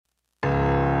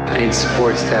I need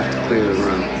supports to have to clear the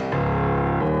room.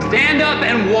 Stand up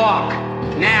and walk.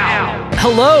 Now.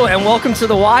 Hello and welcome to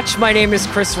The Watch. My name is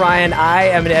Chris Ryan. I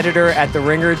am an editor at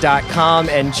TheRinger.com,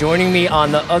 and joining me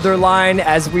on the other line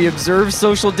as we observe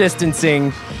social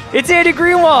distancing, it's Andy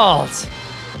Greenwald.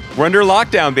 We're under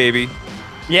lockdown, baby.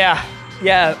 Yeah.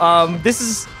 This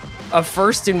is a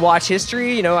first in Watch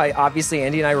history. You know, obviously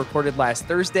Andy and I recorded last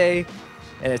Thursday,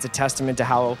 and it's a testament to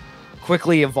how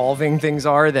quickly evolving things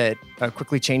are, that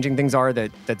quickly changing things are,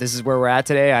 that this is where we're at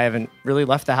today. I haven't really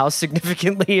left the house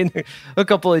significantly in a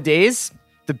couple of days.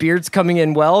 The beard's coming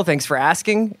in well. Thanks for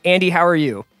asking. Andy, how are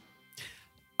you?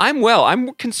 I'm well.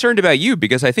 I'm concerned about you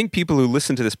because I think people who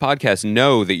listen to this podcast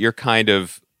know that you're kind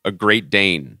of a Great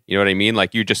Dane. You know what I mean?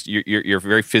 Like you're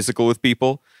very physical with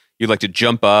people. You like to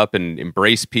jump up and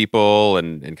embrace people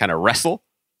and kind of wrestle.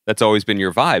 That's always been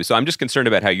your vibe. So I'm just concerned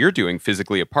about how you're doing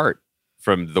physically apart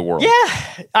from the world.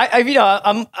 Yeah,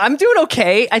 I'm doing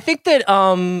okay. I think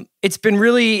that it's been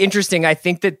really interesting. I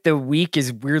think that the week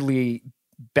is weirdly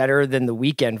better than the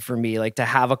weekend for me. Like, to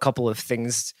have a couple of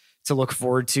things to look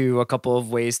forward to, a couple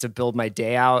of ways to build my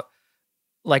day out,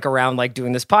 like around like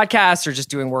doing this podcast or just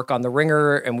doing work on The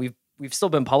Ringer. And we've still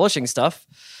been publishing stuff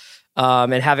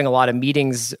and having a lot of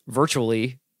meetings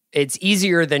virtually. It's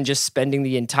easier than just spending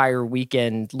the entire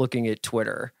weekend looking at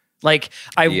Twitter. Like,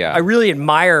 I really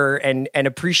admire and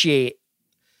appreciate,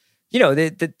 you know,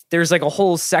 there's like a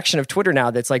whole section of Twitter now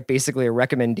that's like basically a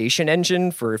recommendation engine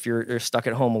for if you're stuck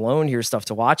at home alone, here's stuff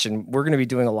to watch. And we're going to be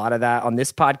doing a lot of that on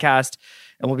this podcast,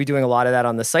 and we'll be doing a lot of that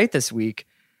on the site this week.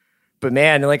 But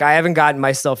man, like, I haven't gotten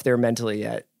myself there mentally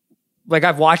yet. Like,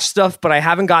 I've watched stuff, but I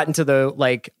haven't gotten to the,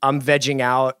 like, I'm vegging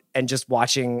out and just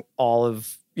watching all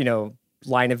of, you know,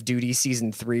 Line of Duty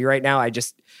season 3 right now.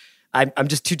 I'm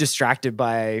just too distracted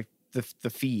by the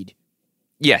feed.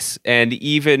 Yes, and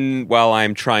even while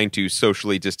I'm trying to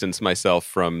socially distance myself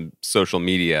from social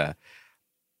media,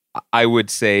 I would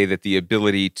say that the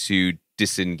ability to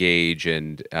disengage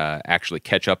and actually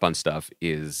catch up on stuff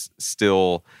is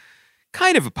still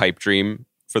kind of a pipe dream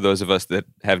for those of us that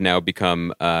have now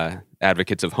become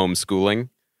advocates of homeschooling.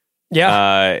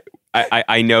 Yeah.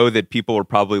 I know that people are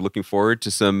probably looking forward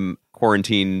to some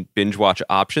quarantine binge watch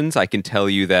options. I can tell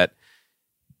you that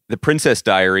The Princess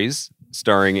Diaries,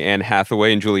 starring Anne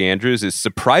Hathaway and Julie Andrews, is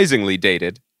surprisingly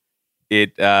dated.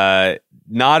 It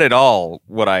not at all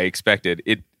what I expected.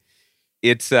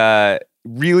 It's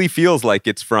really feels like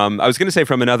it's from, I was going to say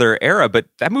from another era, but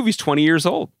that movie's 20 years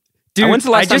old. Dude, when's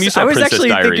the last time you saw Princess Diaries? I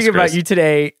was actually thinking about you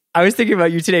today. I was thinking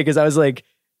about you today because I was like,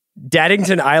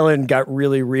 Daddington Island got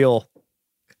really real.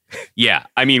 Yeah,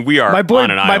 I mean, we are on an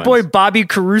island. My boy Bobby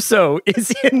Caruso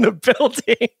is in the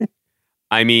building.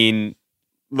 I mean,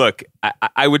 look,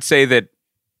 I would say that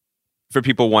for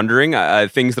people wondering,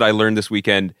 things that I learned this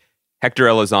weekend, Hector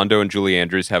Elizondo and Julie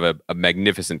Andrews have a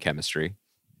magnificent chemistry.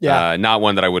 Yeah. Not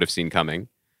one that I would have seen coming.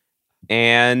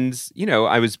 And, you know,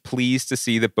 I was pleased to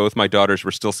see that both my daughters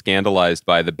were still scandalized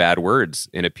by the bad words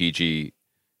in a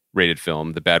PG-rated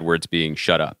film, the bad words being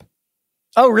shut up.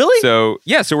 Oh, really?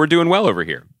 So we're doing well over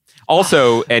here.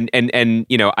 Also, and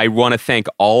you know, I want to thank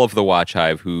all of the Watch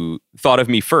Hive who thought of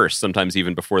me first, sometimes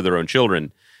even before their own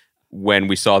children, when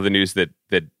we saw the news that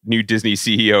new Disney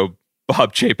CEO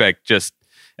Bob Chapek just,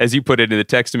 as you put it in the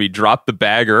text to me, dropped the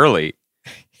bag early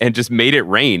and just made it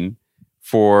rain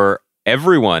for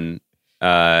everyone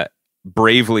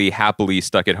bravely, happily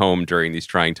stuck at home during these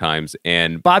trying times.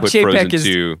 And Bob put Chapek Frozen is.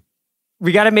 2,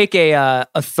 we got to make a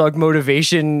Thug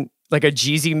Motivation, like a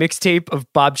Jeezy mixtape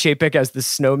of Bob Chapek as the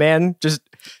snowman,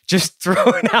 just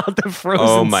throwing out the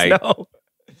frozen snow.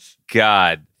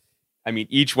 God. I mean,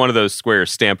 each one of those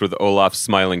squares stamped with Olaf's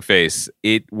smiling face.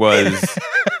 It was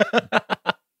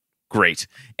great.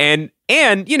 And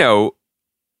you know,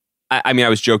 I mean, I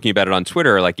was joking about it on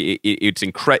Twitter. Like,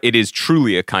 it is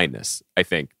truly a kindness, I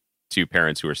think, to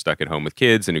parents who are stuck at home with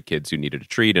kids and kids who needed a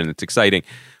treat, and it's exciting.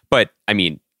 But I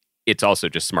mean, it's also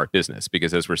just smart business,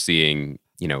 because as we're seeing,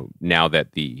 you know, now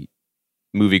that the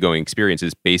movie-going experience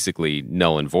is basically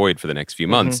null and void for the next few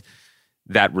months,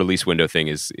 that release window thing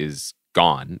is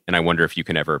gone. And I wonder if you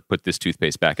can ever put this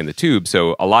toothpaste back in the tube.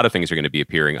 So a lot of things are going to be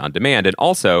appearing on demand. And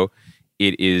also,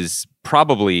 it is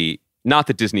probably not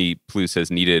that Disney Plus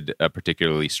has needed a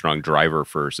particularly strong driver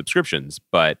for subscriptions,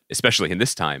 but especially in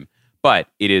this time, but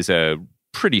it is a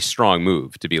pretty strong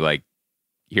move to be like,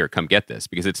 here, come get this,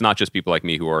 because it's not just people like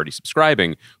me who are already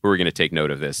subscribing who are going to take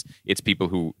note of this. It's people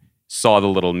who saw the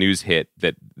little news hit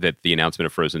that the announcement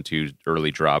of Frozen 2's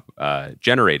early drop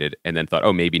generated, and then thought,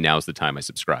 oh, maybe now's the time I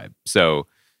subscribe. So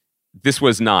this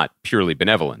was not purely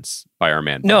benevolence by our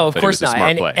man. No, of course not.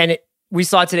 Smart play. And we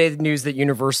saw today the news that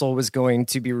Universal was going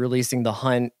to be releasing The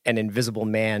Hunt and Invisible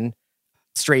Man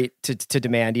straight to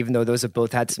demand, even though those have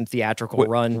both had some theatrical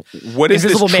run. What is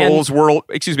Invisible this Man, Trolls World?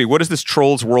 Excuse me. What is this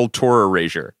Trolls World Tour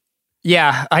erasure?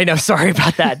 Yeah, I know. Sorry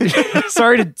about that.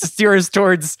 Sorry to steer us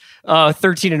towards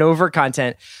 13 and over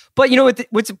content. But you know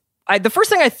what's the first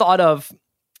thing I thought of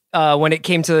when it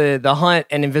came to The Hunt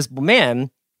and Invisible Man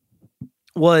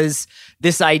was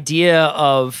this idea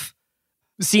of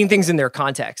seeing things in their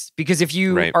context. Because if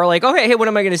you are like, okay, hey, what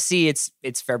am I going to see?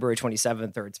 It's February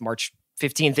 27th or it's March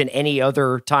 15th in any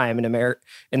other time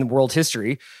in world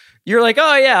history. You're like,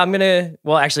 oh yeah, I'm going to,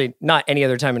 well, actually not any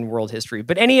other time in world history,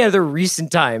 but any other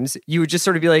recent times, you would just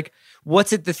sort of be like,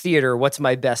 what's at the theater? What's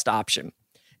my best option?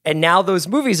 And now those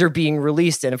movies are being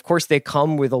released. And of course they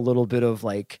come with a little bit of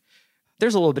like,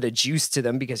 there's a little bit of juice to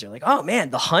them because you're like, oh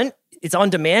man, The Hunt, it's on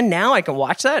demand now. I can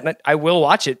watch that. And I will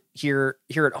watch it here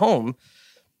at home.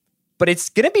 But it's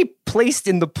going to be placed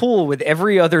in the pool with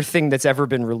every other thing that's ever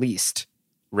been released.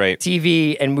 Right.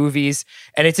 TV and movies.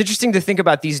 And it's interesting to think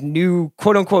about these new,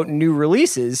 quote unquote, new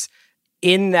releases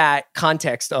in that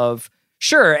context of,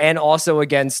 sure, and also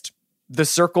against The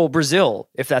Circle Brazil,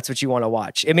 if that's what you want to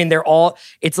watch. I mean,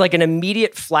 it's like an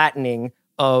immediate flattening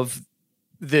of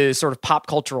the sort of pop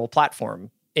cultural platform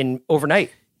in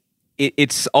overnight.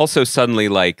 It's also suddenly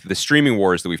like the streaming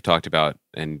wars that we've talked about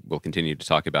and will continue to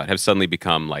talk about have suddenly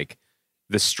become like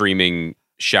the streaming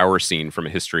shower scene from a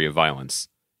history of violence,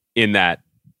 in that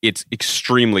it's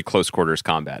extremely close quarters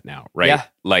combat now, right? Yeah.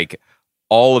 Like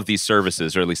all of these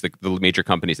services, or at least the major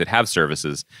companies that have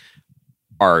services,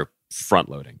 are front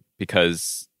loading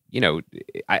because, you know,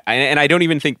 I don't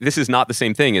even think this is not the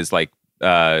same thing as like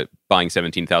buying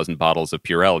 17,000 bottles of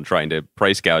Purell and trying to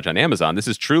price gouge on Amazon. This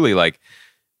is truly like,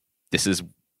 this is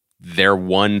their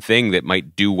one thing that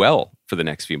might do well for the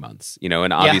next few months, you know.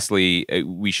 And obviously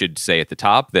we should say at the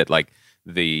top that like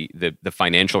the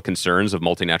financial concerns of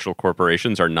multinational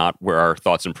corporations are not where our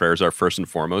thoughts and prayers are first and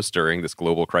foremost during this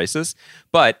global crisis.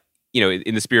 But, you know,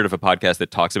 in the spirit of a podcast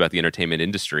that talks about the entertainment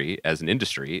industry as an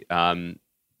industry,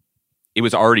 it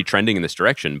was already trending in this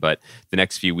direction, but the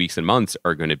next few weeks and months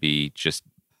are going to be just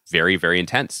very, very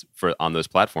intense on those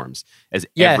platforms as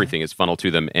everything is funneled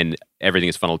to them, and everything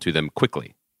is funneled to them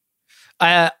quickly.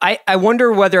 I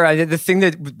wonder whether the thing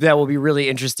that will be really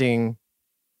interesting,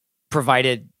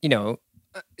 provided, you know,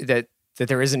 that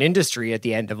there is an industry at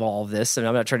the end of all of this, and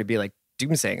I'm not trying to be like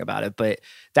doomsaying about it, but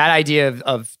that idea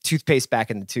of toothpaste back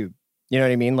in the tube, you know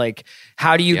what I mean? Like,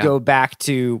 how do you go back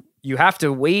to, you have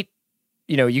to wait,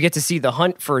 you know, you get to see The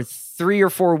Hunt for 3 or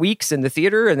 4 weeks in the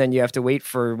theater, and then you have to wait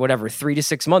for whatever, 3 to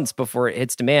 6 months before it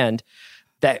hits demand.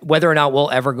 That whether or not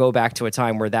we'll ever go back to a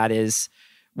time where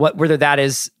whether that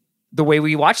is the way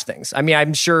we watch things. I mean,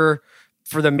 I'm sure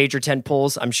for the major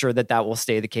tentpoles, I'm sure that will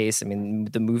stay the case. I mean,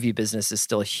 the movie business is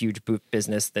still a huge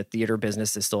business. The theater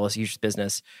business is still a huge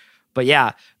business. But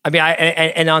yeah, I mean,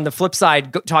 and on the flip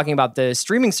side, talking about the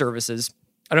streaming services,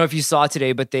 I don't know if you saw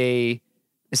today, but they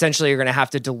essentially are going to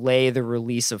have to delay the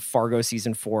release of Fargo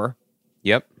season 4.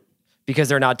 Yep. Because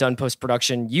they're not done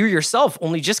post-production. You yourself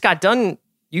only just got done.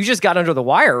 You just got under the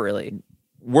wire, really.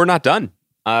 We're not done.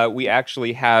 We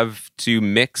actually have to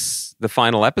mix the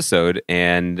final episode,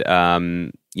 and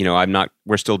you know,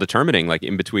 we're still determining, like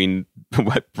in between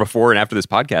before and after this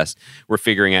podcast, we're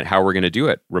figuring out how we're going to do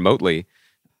it remotely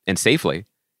and safely.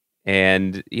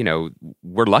 And, you know,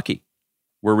 we're lucky.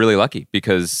 We're really lucky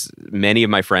because many of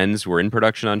my friends who are in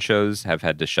production on shows have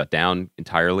had to shut down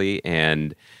entirely.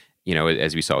 And, you know,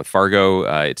 as we saw with Fargo,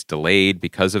 it's delayed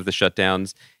because of the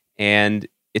shutdowns, and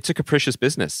it's a capricious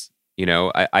business. You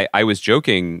know, I was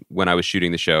joking when I was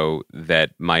shooting the show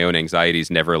that my own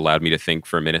anxieties never allowed me to think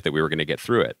for a minute that we were going to get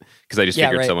through it, because I just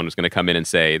figured someone was going to come in and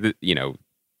say, you know,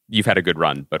 you've had a good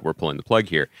run, but we're pulling the plug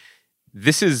here.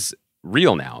 This is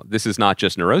real now. This is not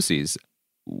just neuroses.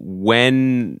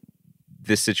 When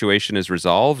this situation is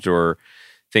resolved or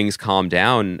things calm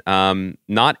down,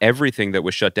 not everything that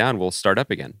was shut down will start up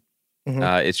again.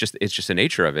 Mm-hmm. It's just the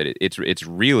nature of it. It's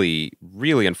really,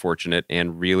 really unfortunate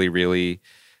and really, really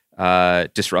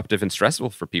disruptive and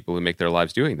stressful for people who make their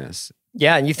lives doing this.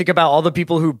 Yeah, and you think about all the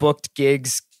people who booked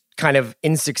gigs kind of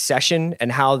in succession,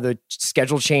 and how the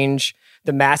schedule change,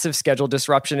 the massive schedule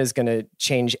disruption is going to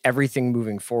change everything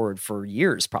moving forward for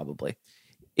years, probably.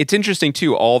 It's interesting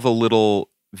too, all the little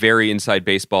very inside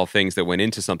baseball things that went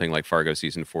into something like Fargo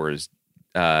season 4's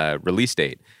release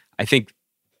date. I think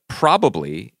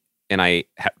probably, and I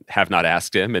have not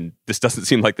asked him, and this doesn't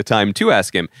seem like the time to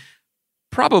ask him,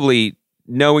 probably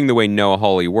knowing the way Noah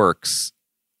Hawley works,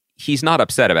 he's not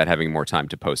upset about having more time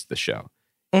to post the show,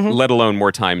 let alone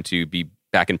more time to be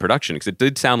back in production. Because it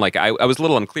did sound like I was a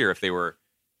little unclear if they were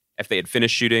if they had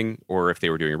finished shooting or if they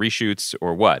were doing reshoots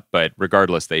or what. But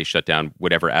regardless, they shut down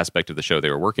whatever aspect of the show they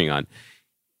were working on.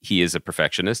 He is a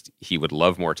perfectionist. He would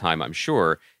love more time, I'm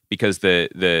sure, because the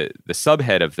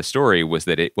subhead of the story was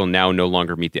that it will now no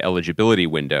longer meet the eligibility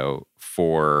window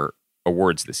for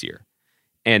awards this year.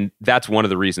 And that's one of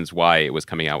the reasons why it was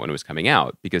coming out when it was coming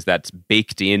out, because that's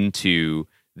baked into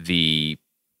the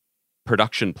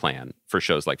production plan for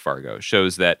shows like Fargo,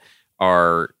 shows that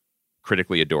are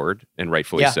critically adored and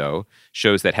rightfully so,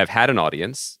 shows that have had an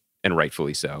audience and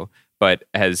rightfully so. But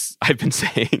as I've been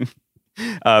saying,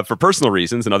 for personal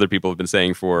reasons, and other people have been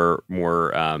saying for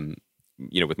more,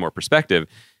 with more perspective,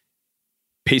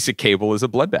 basic cable is a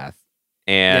bloodbath.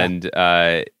 And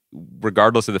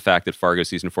regardless of the fact that Fargo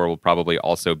season 4 will probably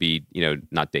also be,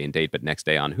 not day and date, but next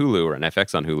day on Hulu or on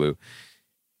FX on Hulu,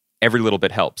 every little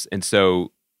bit helps. And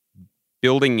so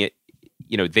building it,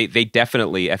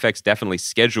 FX definitely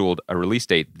scheduled a release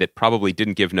date that probably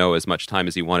didn't give Noah as much time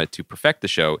as he wanted to perfect the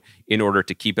show in order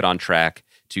to keep it on track,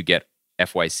 to get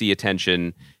FYC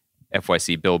attention,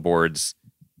 FYC billboards,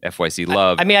 FYC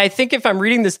love. I think if I'm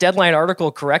reading this Deadline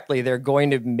article correctly, they're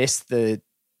going to miss the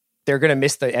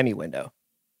Emmy window.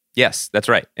 Yes, that's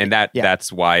right. And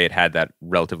that's why it had that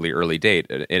relatively early date,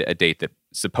 a date that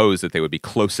supposed that they would be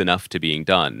close enough to being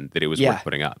done that it was worth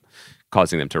putting up,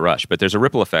 causing them to rush. But there's a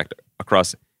ripple effect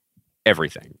across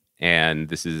everything. And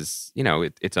this is,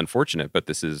 it's unfortunate, but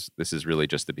this is really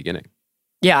just the beginning.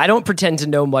 Yeah, I don't pretend to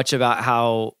know much about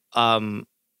how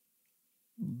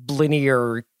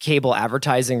linear cable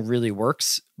advertising really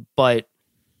works, but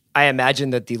I imagine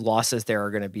that the losses there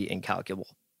are going to be incalculable.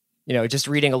 Just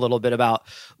reading a little bit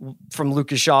from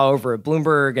Lucas Shaw over at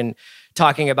Bloomberg and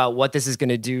talking about what this is going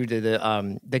to do to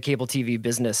the cable TV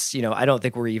business. I don't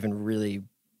think we're even really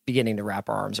beginning to wrap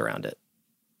our arms around it.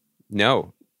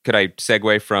 No. Could I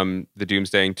segue from the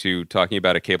doomsdaying to talking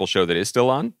about a cable show that is still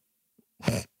on?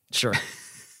 Sure.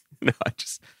 No,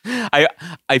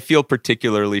 I feel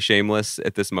particularly shameless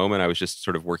at this moment. I was just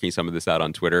sort of working some of this out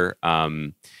on Twitter.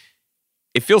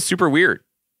 It feels super weird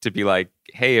to be like,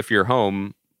 hey, if you're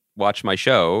home, watch my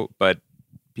show, but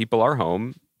people are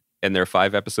home, and there are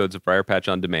 5 episodes of Briar Patch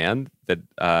on demand that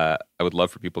I would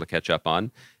love for people to catch up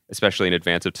on, especially in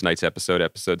advance of tonight's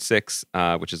episode 6,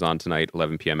 which is on tonight,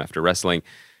 11 p.m. after wrestling.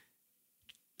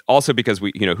 Also because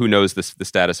we, who knows the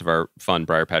status of our fun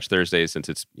Briar Patch Thursdays, since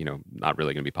it's, not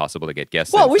really going to be possible to get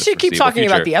guests. Well, we should keep talking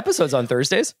about the episodes on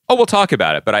Thursdays. Oh, we'll talk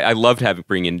about it, but I loved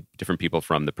bring in different people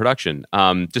from the production.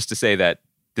 Just to say that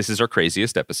this is our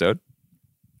craziest episode.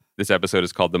 This episode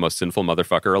is called The Most Sinful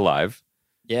Motherfucker Alive.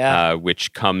 Yeah.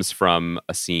 Which comes from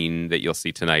a scene that you'll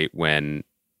see tonight when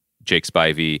Jake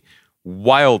Spivey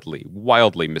wildly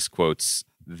misquotes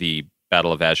the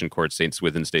Battle of Agincourt St.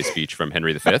 Swithin's Day speech from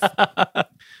Henry V.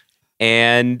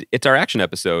 And it's our action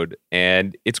episode,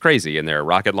 and it's crazy. And there are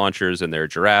rocket launchers, and there are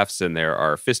giraffes, and there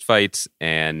are fist fights,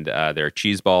 and there are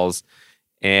cheese balls.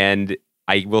 And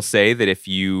I will say that if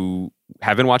you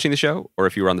have been watching the show, or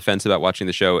if you were on the fence about watching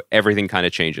the show, everything kind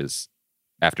of changes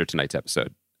after tonight's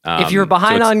episode. If you're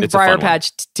behind on Briar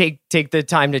Patch, take the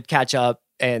time to catch up,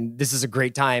 and this is a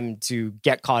great time to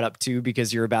get caught up too,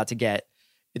 because you're about to get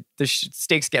the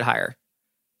stakes get higher.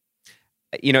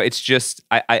 It's just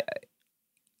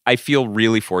I feel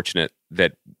really fortunate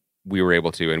that we were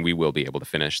able to, and we will be able to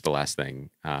finish the last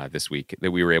thing this week.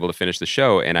 That we were able to finish the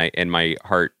show, and my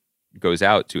heart goes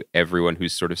out to everyone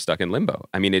who's sort of stuck in limbo.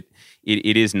 I mean, it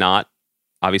is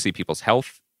obviously people's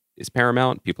health is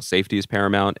paramount, people's safety is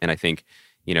paramount, and I think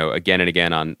again and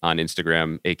again on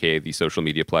Instagram, aka the social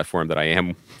media platform that I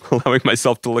am allowing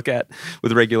myself to look at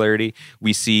with regularity,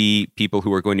 we see people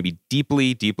who are going to be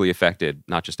deeply, deeply affected,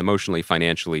 not just emotionally,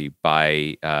 financially,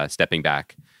 by stepping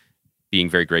back, being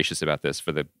very gracious about this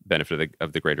for the benefit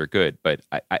of the greater good. But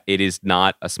it is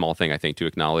not a small thing, I think, to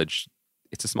acknowledge.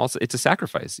 It's a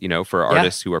sacrifice, for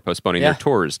artists who are postponing their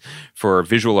tours, for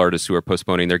visual artists who are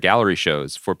postponing their gallery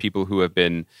shows, for people who have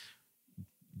been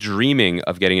dreaming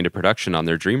of getting into production on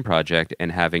their dream project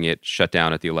and having it shut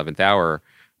down at the 11th hour.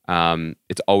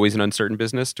 It's always an uncertain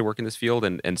business to work in this field.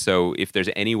 And so if there's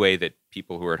any way that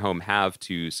people who are at home have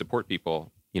to support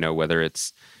people, whether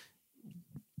it's,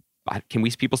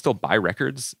 people still buy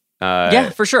records? Yeah,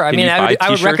 for sure. I mean, I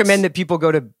would recommend that people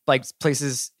go to like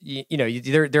places,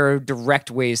 there are direct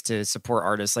ways to support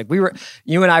artists. Like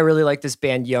you and I really like this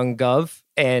band Young Gov.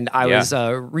 And I was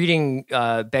reading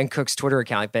Ben Cook's Twitter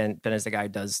account. Ben is the guy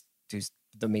who's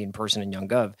the main person in Young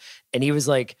Gov. And he was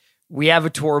like, we have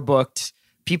a tour booked.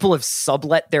 People have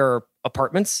sublet their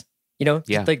apartments,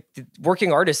 like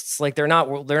working artists, like they're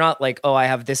not like, oh, I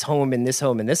have this home and this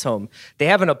home and this home. They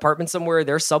have an apartment somewhere.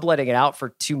 They're subletting it out for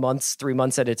 2 months, 3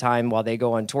 months at a time while they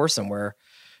go on tour somewhere.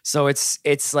 So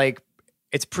it's like,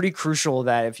 it's pretty crucial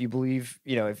that if you believe,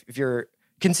 if you're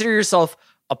consider yourself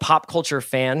a pop culture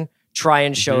fan, try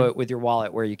and show it with your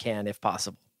wallet where you can, if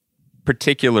possible.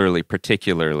 Particularly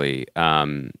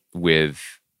with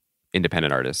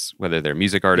independent artists, whether they're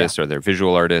music artists or they're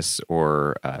visual artists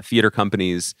or theater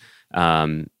companies.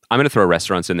 I'm going to throw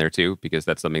restaurants in there too, because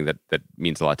that's something that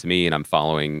means a lot to me, and I'm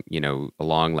following,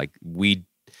 along. Like we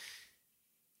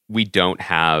don't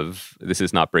have, this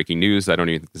is not breaking news. I don't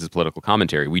even think this is political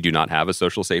commentary. We do not have a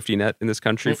social safety net in this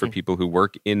country for people who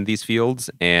work in these fields,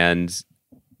 and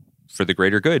for the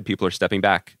greater good, people are stepping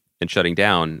back and shutting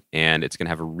down, and it's going to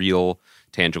have a real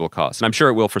tangible cost. And I'm sure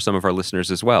it will for some of our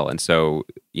listeners as well. And so,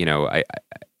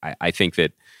 I think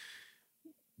that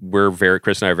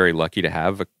Chris and I are very lucky to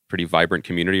have a pretty vibrant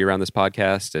community around this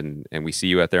podcast, and we see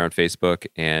you out there on Facebook,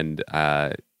 and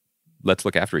let's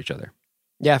look after each other.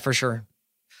 Yeah, for sure.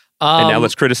 And now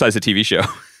let's criticize a TV show.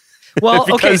 Well,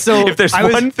 okay, so if there's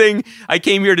one thing, I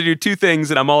came here to do two things,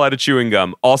 and I'm all out of chewing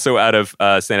gum, also out of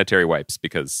sanitary wipes,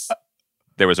 because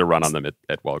there was a run on them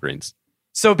at Walgreens.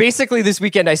 So basically this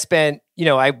weekend I spent,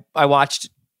 I watched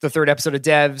the third episode of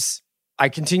Devs. I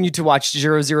continued to watch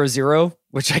 000,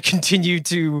 which I continue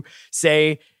to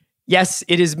say, yes,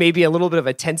 it is maybe a little bit of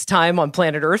a tense time on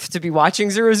planet Earth to be watching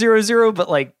 000, but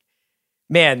like,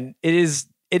 man, it is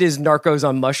Narcos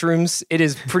on mushrooms. It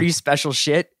is pretty special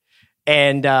shit.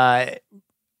 And Andrea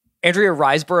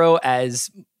Riseborough as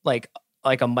like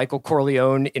a Michael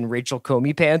Corleone in Rachel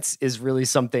Comey pants is really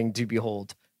something to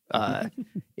behold.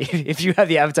 If you have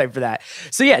the appetite for that.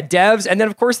 So yeah, Devs. And then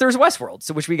of course there's Westworld,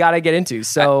 which we got to get into.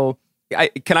 So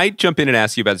can I jump in and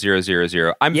ask you about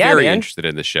 000? I'm very interested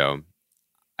in this show.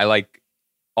 I like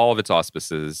all of its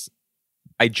auspices.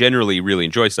 I generally really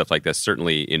enjoy stuff like this,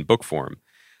 certainly in book form.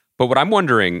 But what I'm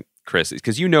wondering, Chris, is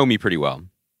because you know me pretty well.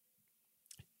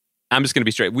 I'm just going to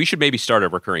be straight. We should maybe start a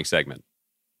recurring segment,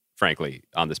 frankly,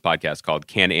 on this podcast called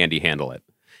Can Andy Handle It?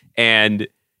 And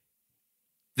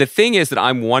the thing is that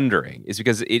I'm wondering is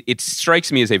because it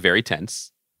strikes me as a very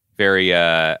tense, very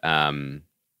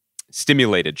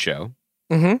stimulated show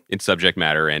in subject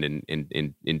matter and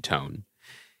in tone.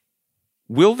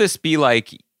 Will this be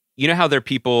like, how there are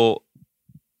people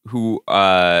who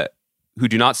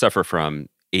do not suffer from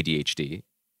ADHD,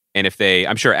 and if they,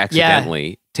 I'm sure,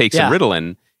 accidentally take some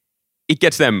Ritalin, it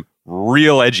gets them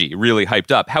real edgy, really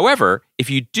hyped up. However, if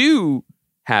you do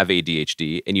have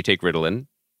ADHD and you take Ritalin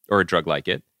or a drug like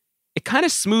it, it kind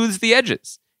of smooths the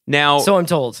edges. Now, so I'm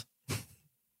told.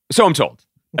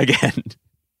 Again,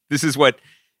 this is what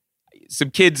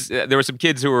there were some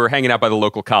kids who were hanging out by the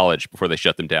local college before they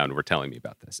shut them down and were telling me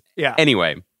about this. Yeah.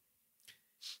 Anyway,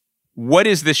 what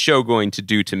is this show going to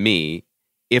do to me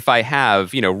if I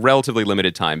have, relatively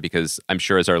limited time? Because I'm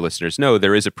sure, as our listeners know,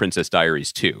 there is a Princess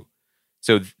Diaries 2.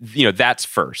 So, that's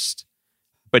first.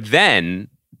 But then,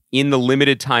 in the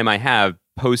limited time I have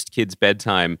post kids'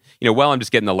 bedtime, while I'm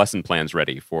just getting the lesson plans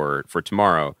ready for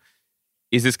tomorrow,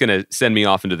 is this going to send me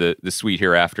off into the sweet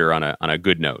hereafter on a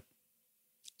good note?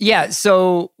 Yeah.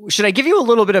 So should I give you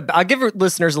I'll give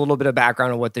listeners a little bit of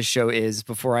background on what this show is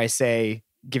before I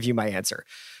give you my answer.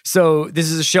 So this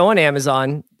is a show on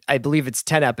Amazon. I believe it's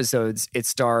 10 episodes. It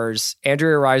stars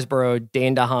Andrea Riseborough,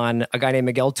 Dane DeHaan, a guy named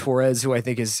Miguel Torres, who I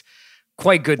think is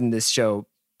quite good in this show,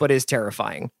 but is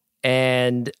terrifying.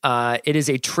 And it is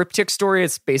a triptych story.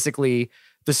 It's basically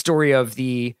the story of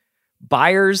the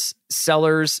buyers,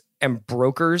 sellers, and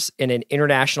brokers in an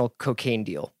international cocaine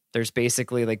deal. There's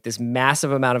basically like this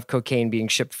massive amount of cocaine being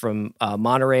shipped from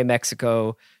Monterrey,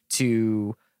 Mexico,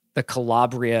 to the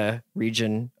Calabria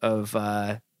region of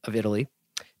Italy,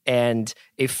 and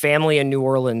a family in New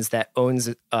Orleans that owns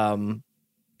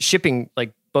shipping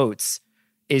like boats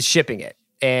is shipping it,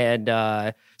 and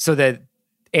so that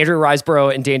Andrea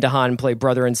Riseborough and Dane DeHaan play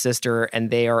brother and sister,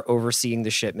 and they are overseeing the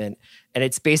shipment. And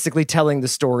it's basically telling the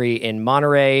story in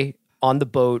Monterey, on the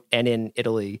boat, and in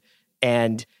Italy.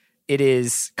 And it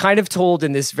is kind of told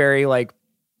in this very like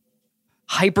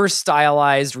hyper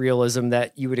stylized realism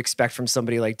that you would expect from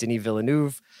somebody like Denis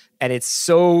Villeneuve. And it's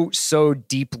so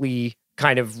deeply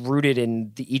kind of rooted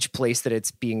in each place that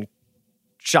it's being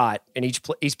shot, and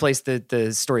each place that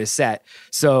the story is set.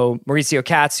 So Mauricio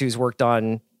Katz, who's worked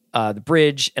on The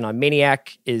Bridge and on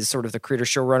Maniac, is sort of the creator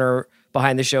showrunner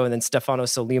behind the show. And then Stefano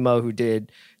Solimo, who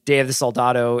did Day of the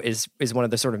Soldado, is one of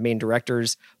the sort of main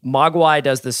directors. Mogwai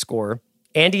does the score.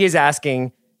 Andy is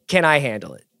asking, can I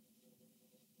handle it?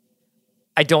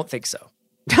 I don't think so.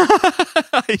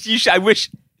 I wish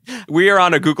we are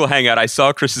on a Google Hangout. I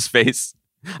saw Chris's face.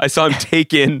 I saw him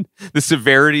take in the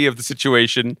severity of the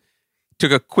situation,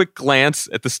 took a quick glance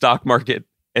at the stock market,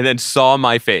 and then saw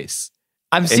my face.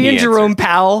 I'm seeing Jerome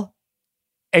Powell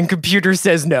and computer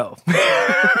says no.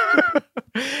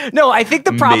 No, I think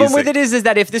the problem with it is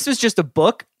that if this was just a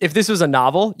book, if this was a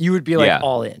novel, you would be like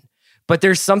all in. But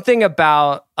there's something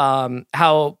about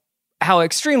how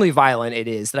extremely violent it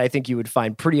is that I think you would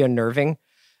find pretty unnerving.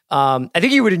 I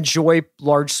think you would enjoy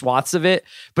large swaths of it,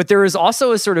 but there is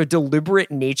also a sort of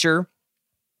deliberate nature,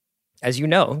 as you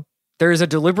know, there is a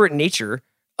deliberate nature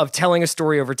of telling a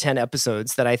story over 10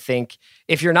 episodes that I think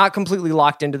if you're not completely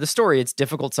locked into the story, it's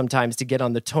difficult sometimes to get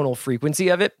on the tonal frequency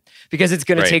of it because it's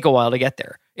going to take a while to get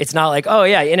there. It's not like, oh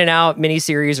yeah, in and out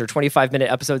miniseries or 25-minute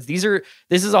episodes.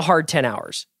 This is a hard 10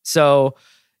 hours. So,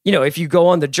 you know, if you go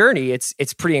on the journey,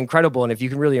 it's pretty incredible. And if you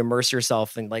can really immerse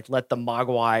yourself and like let the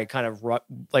Mogwai kind of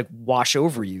wash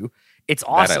over you, it's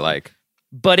awesome. That I like.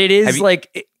 But it is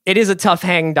it is a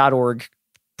toughhang.org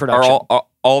production. Are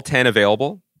all 10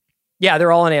 available? Yeah,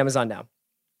 they're all on Amazon now.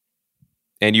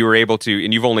 And you were able to,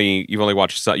 and you've only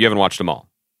watched some, you haven't watched them all.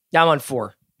 Yeah, I'm on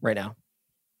 4 right now.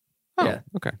 Oh, yeah.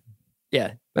 Okay.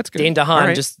 Yeah. That's good. Dane DeHaan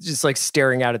right. just like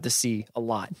staring out at the sea a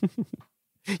lot.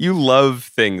 You love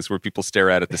things where people stare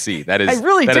out at the sea. That is, I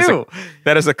really do.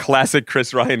 That is a classic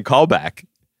Chris Ryan callback.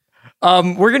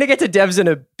 We're going to get to devs in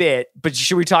a bit, but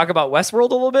should we talk about Westworld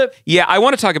a little bit? Yeah, I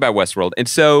want to talk about Westworld. And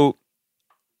so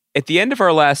at the end of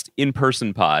our last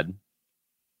in-person pod,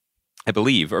 I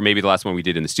believe, or maybe the last one we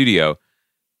did in the studio.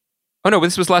 Oh no,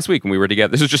 this was last week when we were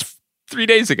together. This was just 3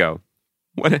 days ago.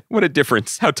 What a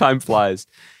difference. How time flies.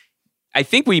 I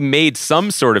think we made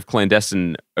some sort of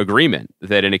clandestine agreement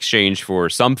that in exchange for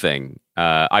something,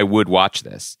 I would watch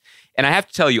this. And I have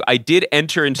to tell you, I did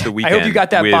enter into the weekend. I hope you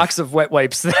got that box of wet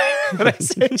wipes that I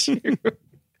sent you.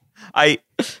 I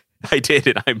did,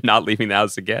 and I'm not leaving the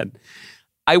house again.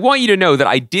 I want you to know that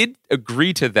I did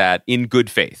agree to that in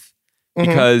good faith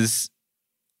because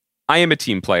I am a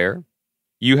team player.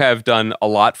 You have done a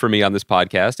lot for me on this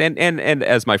podcast and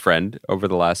as my friend over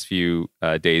the last few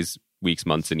days, weeks,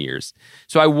 months, and years.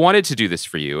 So I wanted to do this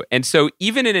for you. And so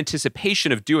even in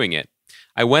anticipation of doing it,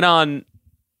 I went on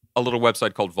a little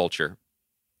website called Vulture.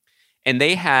 And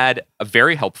they had a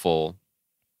very helpful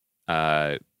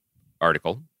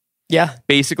article. Yeah.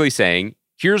 Basically saying,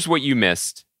 here's what you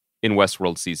missed in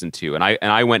Westworld Season 2. And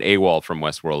I went AWOL from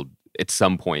Westworld at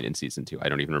some point in Season 2. I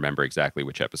don't even remember exactly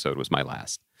which episode was my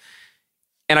last.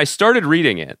 And I started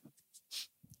reading it.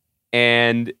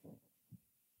 And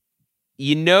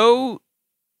you know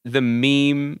the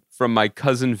meme from My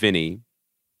Cousin Vinny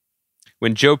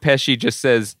when Joe Pesci just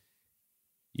says,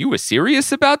 "You were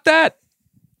serious about that?"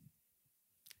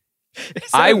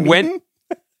 I went.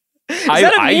 Is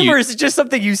that a meme or is it just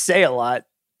something you say a lot?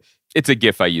 It's a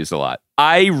GIF I use a lot.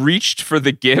 I reached for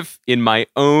the GIF in my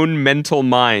own mental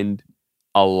mind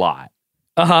a lot.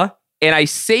 Uh-huh. And I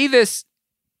say this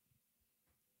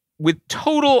with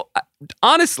total,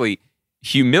 honestly,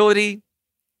 humility.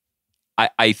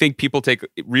 I think people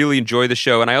really enjoy the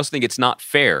show. And I also think it's not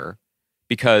fair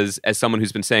because as someone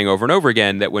who's been saying over and over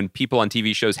again that when people on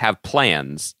TV shows have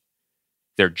plans,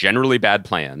 they're generally bad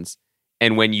plans.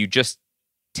 And when you just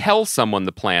tell someone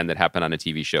the plan that happened on a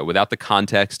TV show without the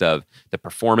context of the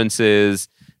performances,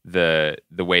 the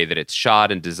way that it's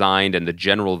shot and designed, and the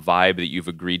general vibe that you've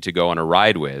agreed to go on a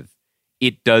ride with,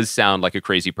 it does sound like a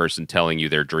crazy person telling you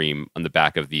their dream on the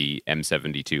back of the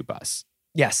M72 bus.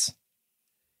 Yes.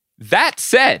 That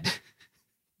said,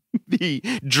 the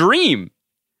dream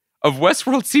of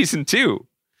Westworld Season 2,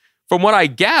 from what I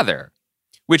gather,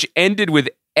 which ended with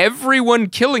everyone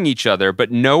killing each other,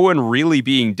 but no one really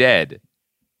being dead,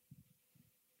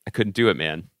 I couldn't do it,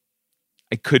 man.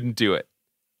 I couldn't do it.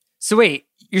 So wait,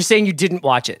 you're saying you didn't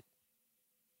watch it?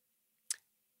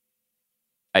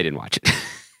 I didn't watch it.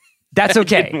 That's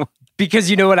okay. Because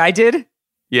you know what I did?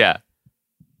 Yeah.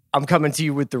 I'm coming to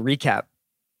you with the recap.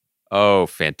 Oh,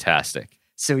 fantastic.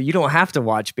 So you don't have to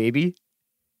watch, baby.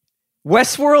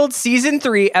 Westworld Season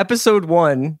 3, Episode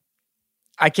 1.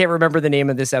 I can't remember the name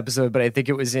of this episode, but I think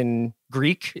it was in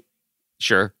Greek.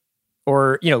 Sure.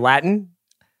 Or, Latin.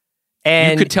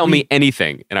 And you could tell me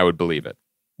anything and I would believe it.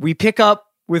 We pick up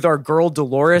with our girl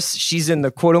Dolores. She's in the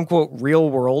quote unquote real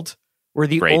world where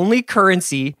the only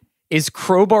currency is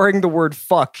crowbarring the word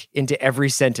fuck into every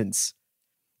sentence.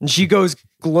 And she goes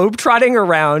globetrotting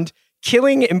around,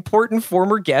 killing important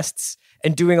former guests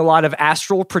and doing a lot of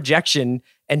astral projection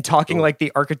and talking like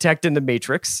the architect in the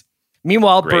Matrix.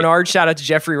 Meanwhile, Bernard, shout out to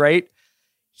Jeffrey Wright,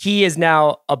 he is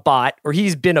now a bot, or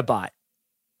he's been a bot.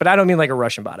 But I don't mean like a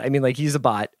Russian bot. I mean like he's a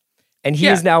bot. And he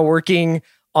is now working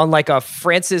on like a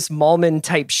Francis Mallman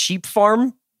type sheep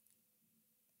farm.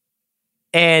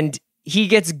 And he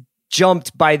gets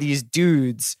jumped by these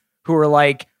dudes who are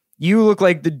like, you look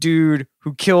like the dude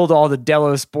who killed all the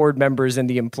Delos board members and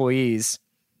the employees.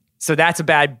 So that's a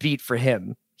bad beat for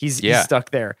him. He's stuck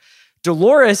there.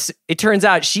 Dolores, it turns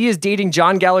out she is dating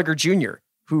John Gallagher Jr.,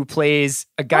 who plays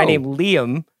a guy named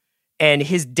Liam, and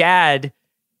his dad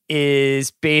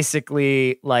is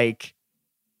basically like,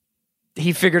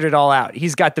 he figured it all out.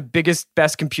 He's got the biggest,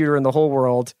 best computer in the whole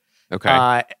world.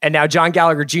 Okay. And now John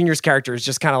Gallagher Jr.'s character is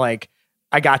just kind of like,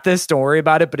 I got this, don't worry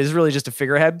about it, but is really just a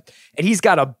figurehead. And he's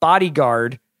got a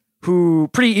bodyguard who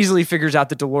pretty easily figures out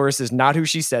that Dolores is not who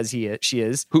she says she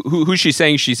is. Who's she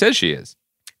saying she says she is?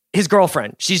 His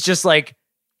girlfriend. She's just like,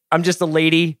 I'm just a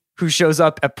lady who shows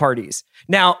up at parties.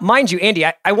 Now, mind you, Andy,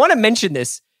 I want to mention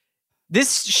this.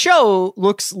 This show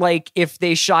looks like if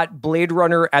they shot Blade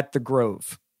Runner at the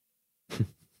Grove,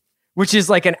 which is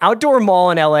like an outdoor mall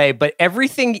in LA, but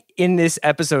everything in this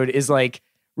episode is like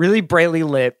really brightly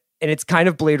lit, and it's kind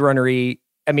of Blade Runner-y.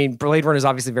 I mean, Blade Runner is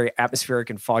obviously very atmospheric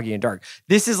and foggy and dark.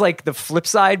 This is like the flip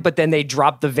side, but then they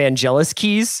drop the Vangelis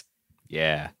keys.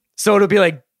 Yeah. So it'll be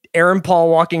like Aaron Paul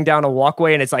walking down a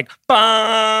walkway, and it's like,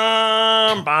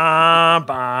 bam, bam,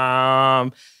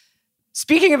 bam.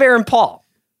 Speaking of Aaron Paul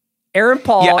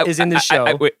is in the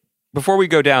show. Wait, before we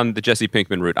go down the Jesse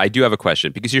Pinkman route, I do have a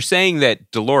question, because you're saying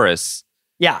that Dolores,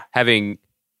 having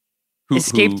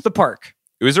escaped the park,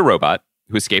 it was a robot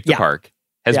who escaped the park,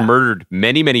 has murdered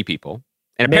many, many people,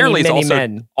 and apparently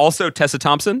is also Tessa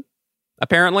Thompson.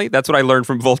 Apparently, that's what I learned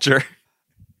from Vulture.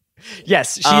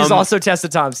 Yes, she is also Tessa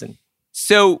Thompson.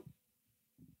 So,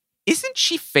 isn't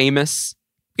she famous?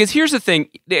 Because here's the thing.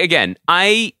 Again,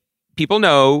 people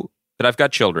know that I've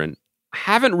got children. I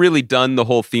haven't really done the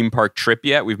whole theme park trip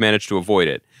yet. We've managed to avoid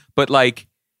it. But like,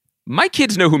 my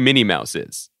kids know who Minnie Mouse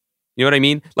is. You know what I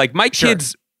mean? Like, my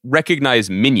kids recognize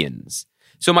Minions.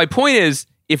 So my point is,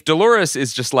 if Dolores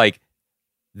is just like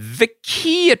the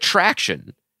key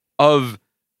attraction of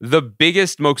the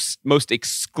biggest, most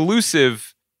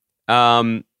exclusive,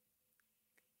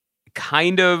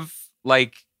 kind of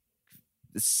like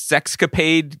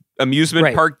sexcapade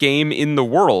amusement park game in the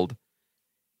world,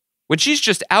 when she's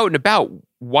just out and about,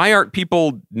 why aren't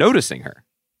people noticing her?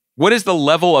 What is the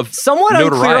level of somewhat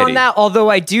notoriety? Unclear on that, although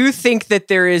I do think that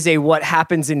there is a what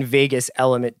happens in Vegas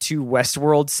element to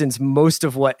Westworld, since most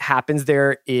of what happens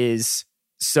there is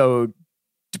so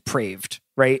depraved,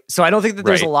 right? So I don't think that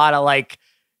there's a lot of like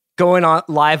going on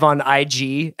live on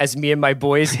IG as me and my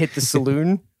boys hit the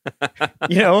saloon,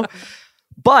 you know?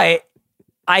 But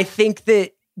I think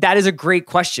that is a great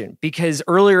question, because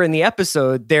earlier in the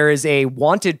episode, there is a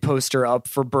wanted poster up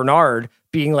for Bernard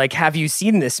being like, have you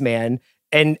seen this man?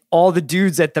 And all the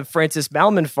dudes at the Francis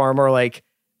Malman farm are like,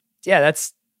 yeah,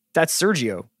 that's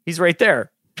Sergio. He's right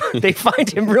there. They find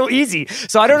him real easy.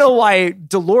 So I don't know why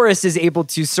Dolores is able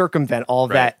to circumvent all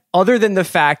of that, other than the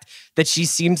fact that she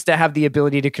seems to have the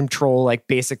ability to control like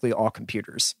basically all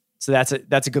computers. So that's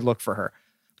a good look for her.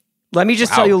 Let me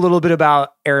just tell you a little bit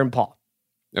about Aaron Paul.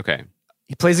 Okay.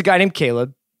 He plays a guy named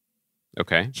Caleb.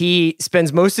 Okay. He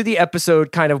spends most of the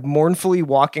episode kind of mournfully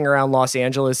walking around Los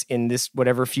Angeles in this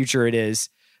whatever future it is,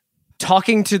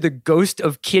 talking to the ghost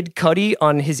of Kid Cudi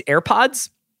on his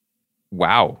AirPods.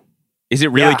 Wow. Is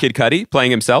it really Kid Cudi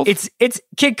playing himself? It's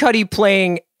Kid Cudi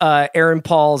playing Aaron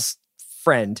Paul's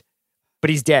friend, but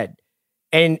he's dead.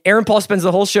 And Aaron Paul spends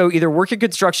the whole show either working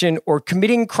construction or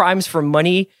committing crimes for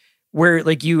money, where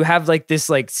like you have like this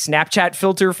like Snapchat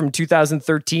filter from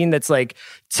 2013 that's like,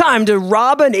 time to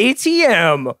rob an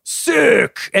ATM,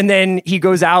 sick. And then he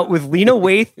goes out with Lena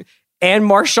Waithe and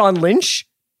Marshawn Lynch.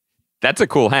 That's a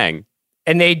cool hang.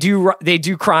 And they do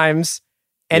crimes.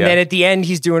 And then at the end,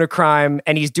 he's doing a crime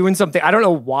and he's doing something. I don't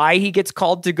know why he gets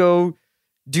called to go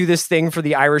do this thing for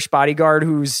the Irish bodyguard,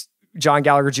 who's John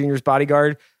Gallagher Jr.'s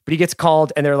bodyguard. But he gets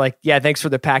called and they're like, yeah, thanks for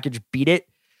the package. Beat it.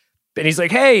 And he's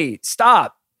like, hey,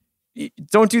 stop.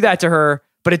 Don't do that to her.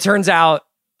 But it turns out,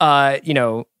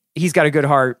 he's got a good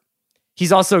heart.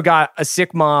 He's also got a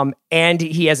sick mom, and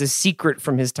he has a secret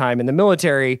from his time in the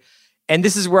military. And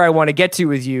this is where I want to get to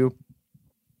with you,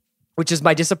 which is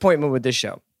my disappointment with this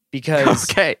show. Because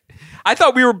I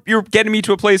thought you were getting me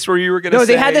to a place where you were going to say... No,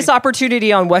 they had this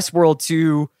opportunity on Westworld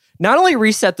to not only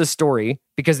reset the story,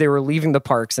 because they were leaving the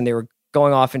parks and they were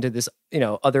going off into this,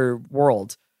 other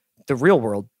world, the real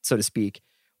world, so to speak.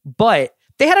 But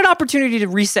they had an opportunity to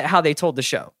reset how they told the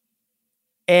show.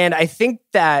 And I think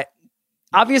that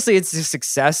obviously it's a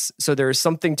success, so there's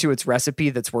something to its recipe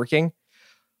that's working.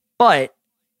 But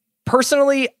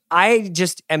personally, I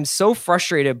just am so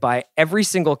frustrated by every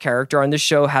single character on this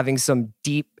show having some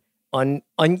deep,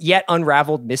 yet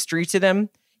unraveled mystery to them.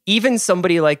 Even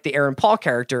somebody like the Aaron Paul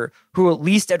character, who at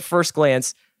least at first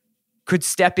glance could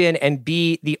step in and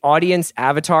be the audience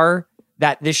avatar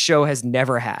that this show has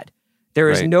never had. There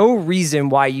is no reason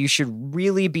why you should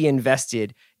really be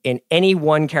invested in any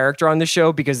one character on the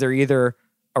show because they're either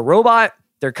a robot,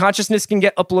 their consciousness can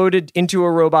get uploaded into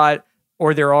a robot,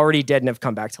 or they're already dead and have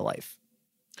come back to life.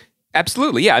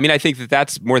 Absolutely. Yeah. I mean, I think that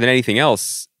that's more than anything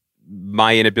else,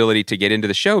 my inability to get into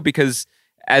the show, because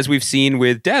as we've seen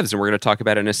with devs, and we're going to talk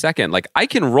about it in a second, like I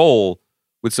can roll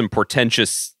with some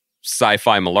portentous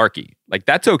sci-fi malarkey. Like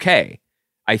that's okay,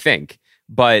 I think.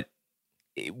 But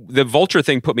the Vulture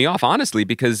thing put me off, honestly,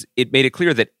 because it made it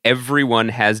clear that everyone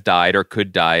has died or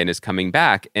could die and is coming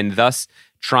back. And thus,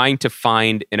 trying to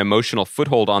find an emotional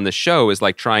foothold on the show is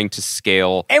like trying to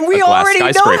scale And we a glass already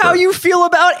know skyscraper. how you feel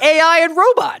about AI and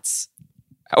robots.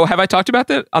 Oh, have I talked about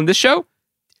that on this show?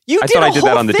 You I did thought a I did that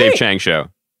whole on the thing. Dave Chang show.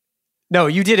 No,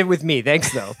 you did it with me.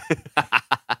 Thanks, though.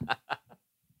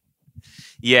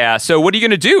 Yeah. So what are you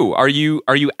going to do? Are you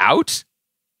out?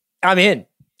 I'm in.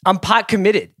 I'm pot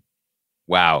committed.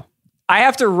 Wow. I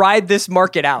have to ride this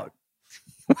market out.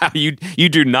 Wow. You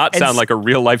do not sound like a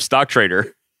real life stock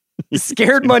trader.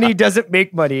 Scared money doesn't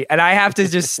make money, and I have to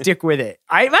just stick with it.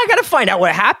 I got to find out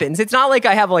what happens. It's not like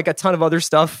I have like a ton of other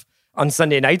stuff on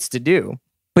Sunday nights to do.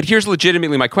 But here's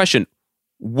legitimately my question: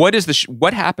 what is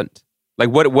what happened? Like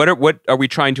what are we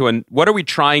trying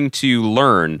to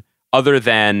learn other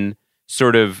than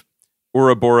sort of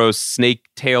Ouroboros snake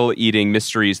tail eating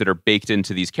mysteries that are baked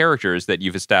into these characters that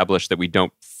you've established that we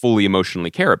don't fully emotionally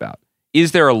care about?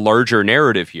 Is there a larger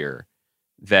narrative here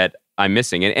that I'm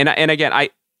missing? And again, I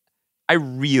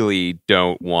really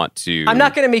don't want to. I'm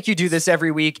not going to make you do this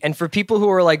every week. And for people who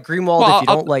are like, Greenwald, if you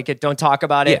don't like it, don't talk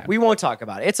about it. Yeah. We won't talk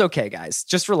about it. It's okay, guys.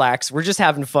 Just relax. We're just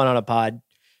having fun on a pod.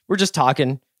 We're just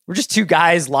talking. We're just two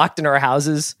guys locked in our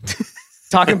houses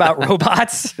talking about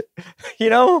robots, you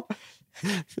know?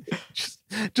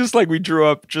 Just like we drew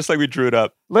it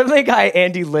up. Let the guy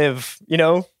Andy live, you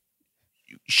know?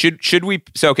 Should we?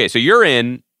 So you're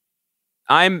in.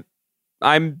 I'm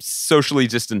socially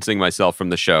distancing myself from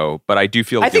the show, but I do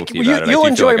feel guilty about it. You'll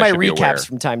enjoy my recaps recaps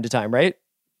from time to time, right?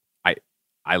 I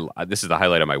this is the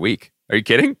highlight of my week. Are you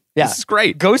kidding? Yeah. This is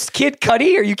great. Ghost Kid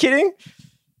Cudi, are you kidding?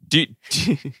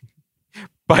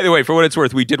 By the way, for what it's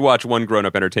worth, we did watch one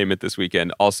grown-up entertainment this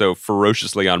weekend, also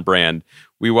ferociously on brand.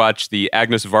 We watched the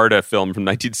Agnes Varda film from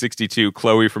 1962,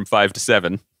 Chloe from 5 to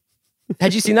 7.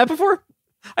 Had you seen that before?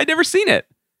 I'd never seen it.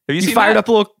 Have you seen fired that? up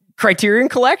a little Criterion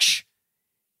Collection?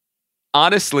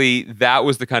 Honestly, that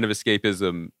was the kind of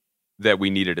escapism that we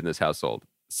needed in this household.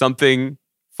 Something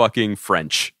fucking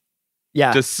French.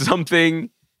 Yeah. Just something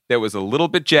that was a little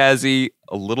bit jazzy,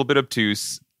 a little bit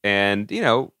obtuse, and,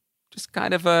 just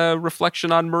kind of a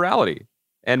reflection on morality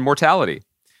and mortality.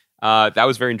 That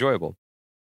was very enjoyable.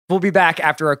 We'll be back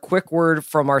after a quick word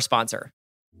from our sponsor.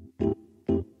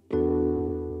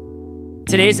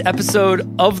 Today's episode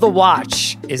of The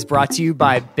Watch is brought to you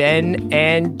by Ben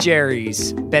and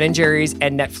Jerry's. Ben & Jerry's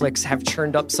and Netflix have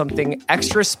churned up something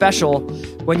extra special.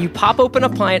 When you pop open a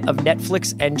pint of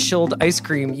Netflix and chilled ice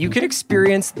cream, you can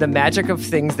experience the magic of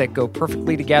things that go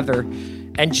perfectly together.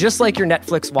 And just like your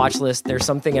Netflix watch list, there's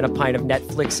something in a pint of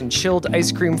Netflix and chilled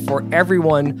ice cream for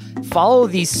everyone. Follow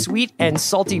these sweet and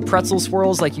salty pretzel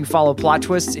swirls like you follow plot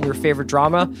twists in your favorite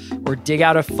drama, or dig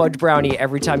out a fudge brownie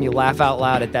every time you laugh out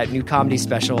loud at that new comedy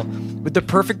special. With the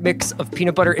perfect mix of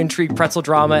peanut butter intrigue, pretzel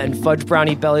drama, and fudge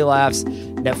brownie belly laughs,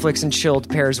 Netflix and chilled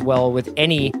pairs well with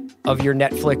any of your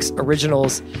Netflix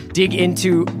originals. Dig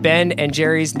into Ben and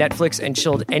Jerry's Netflix and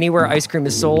chilled anywhere ice cream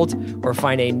is sold, or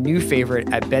find a new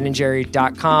favorite at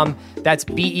benandjerry.com. That's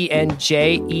BENJERRY.com.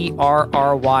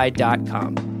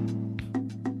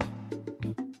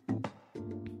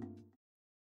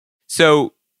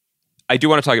 So I do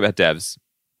want to talk about devs.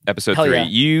 Episode Hell 3.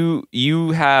 yeah.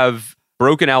 You have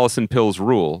broken Alison Pill's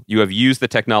rule. You have used the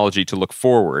technology to look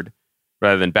forward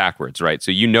rather than backwards, right?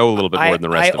 So you know a little bit more than the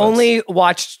rest of us. I only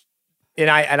watched, and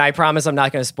I promise I'm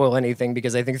not going to spoil anything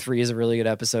because I think 3 is a really good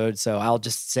episode. So I'll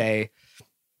just say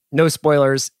no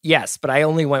spoilers. Yes, but I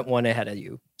only went one ahead of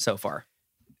you so far.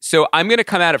 So I'm going to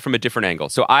come at it from a different angle.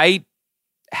 So I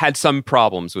had some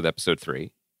problems with episode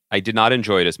 3. I did not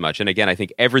enjoy it as much. And again, I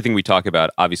think everything we talk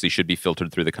about obviously should be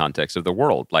filtered through the context of the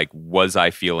world. Like, was I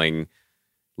feeling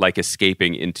like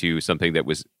escaping into something that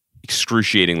was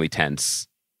excruciatingly tense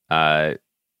when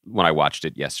I watched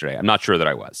it yesterday? I'm not sure that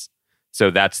I was. So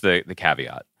that's the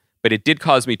caveat. But it did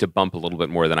cause me to bump a little bit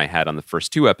more than I had on the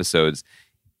first 2 episodes,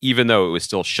 even though it was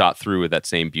still shot through with that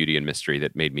same beauty and mystery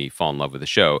that made me fall in love with the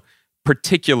show,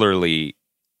 particularly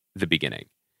the beginning.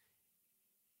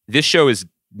 This show is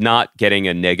not getting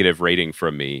a negative rating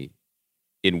from me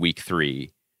in week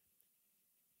 3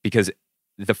 because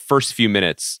the first few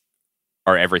minutes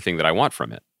are everything that I want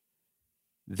from it.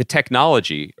 The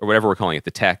technology, or whatever we're calling it,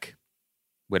 the tech,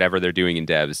 whatever they're doing in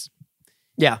devs,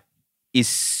 Yeah, is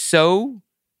so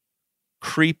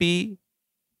creepy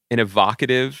and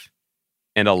evocative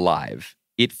and alive.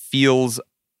 It feels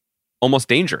almost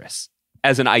dangerous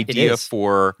as an idea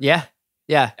for... Yeah.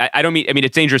 I don't mean... I mean,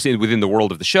 it's dangerous within the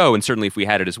world of the show, and certainly if we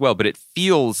had it as well, but it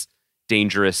feels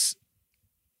dangerous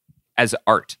as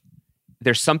art.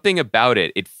 There's something about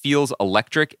it. It feels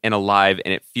electric and alive,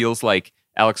 and it feels like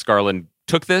Alex Garland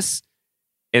took this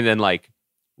and then like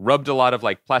rubbed a lot of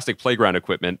like plastic playground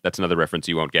equipment, that's another reference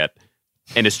you won't get,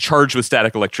 and is charged with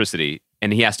static electricity,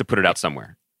 and he has to put it out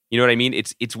somewhere. You know what I mean?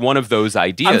 It's one of those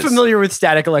ideas. I'm familiar with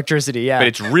static electricity, yeah. But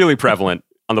it's really prevalent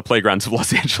on the playgrounds of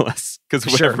Los Angeles because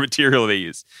of whatever material they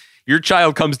use. Your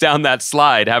child comes down that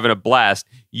slide having a blast,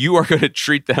 you are going to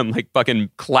treat them like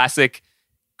fucking classic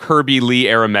Kirby Lee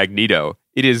era Magneto.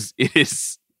 It is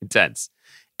intense.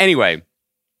 Anyway,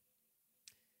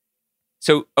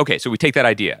 so we take that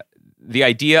idea. The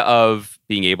idea of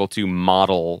being able to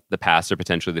model the past or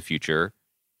potentially the future,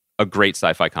 a great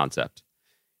sci-fi concept.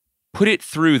 Put it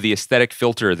through the aesthetic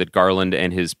filter that Garland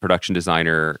and his production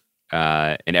designer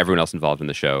and everyone else involved in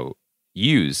the show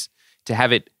use to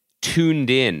have it tuned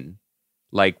in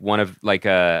like one of like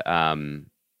one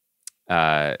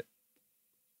of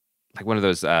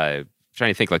those I'm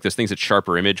trying to think like those things that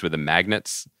sharper image with the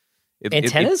magnets.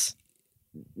 Antennas?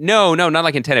 No, not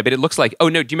like antenna, but it looks like, oh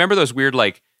no, do you remember those weird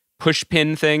like push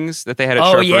pin things that they had at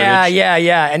sharper image?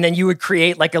 Yeah. And then you would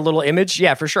create like a little image.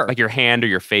 Yeah, for sure. Like your hand or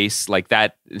your face, like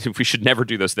that. We should never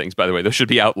do those things, by the way. Those should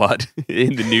be outlawed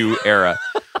in the new era.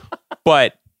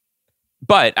 But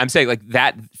I'm saying like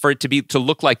that, for it to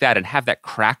look like that and have that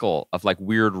crackle of like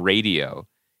weird radio,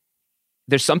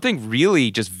 there's something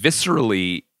really just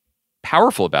viscerally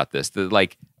powerful about this. That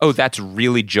like, oh, that's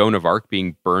really Joan of Arc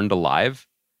being burned alive,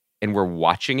 and we're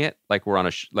watching it like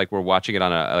we're watching it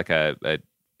on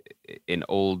an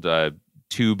old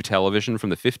tube television from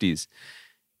the 50s.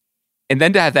 And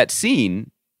then to have that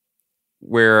scene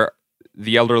where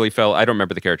the elderly fellow, I don't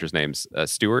remember the characters' names,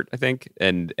 Stuart, I think,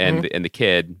 and the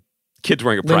kid's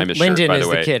wearing a Primus shirt, by the way. Lyndon is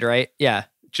the kid, right? Yeah.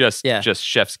 Just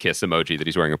chef's kiss emoji that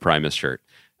he's wearing a Primus shirt.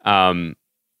 Are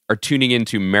tuning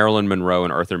into Marilyn Monroe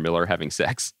and Arthur Miller having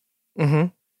sex. Mm-hmm.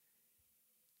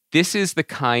 This is the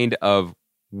kind of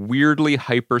weirdly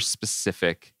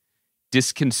hyper-specific,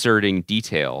 disconcerting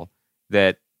detail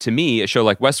that, to me, a show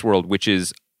like Westworld, which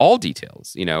is all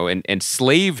details, you know, and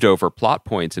slaved over plot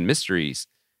points and mysteries,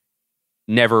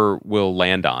 never will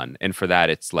land on. And for that,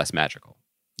 it's less magical.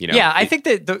 You know? Yeah, I think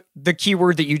that the key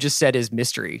word that you just said is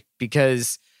mystery,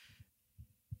 because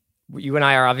you and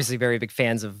I are obviously very big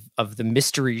fans of the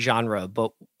mystery genre,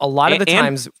 but a lot of the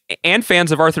times... And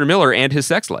fans of Arthur Miller and his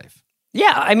sex life.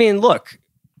 Yeah, I mean, look...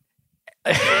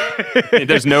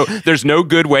 there's no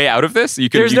good way out of this.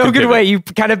 There's no good way. You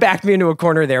kind of backed me into a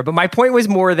corner there, but my point was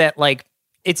more that like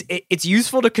it's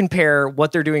useful to compare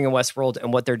what they're doing in Westworld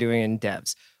and what they're doing in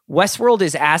Devs. Westworld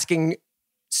is asking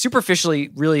superficially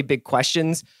really big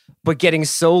questions, but getting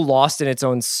so lost in its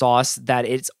own sauce that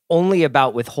it's only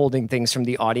about withholding things from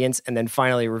the audience and then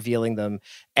finally revealing them,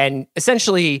 and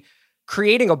essentially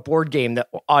creating a board game that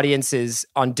audiences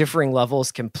on differing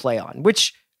levels can play on,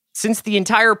 which, since the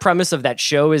entire premise of that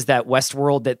show is that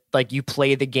Westworld, that like you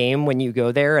play the game when you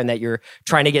go there and that you're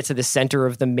trying to get to the center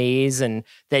of the maze and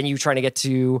then you're trying to get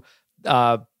to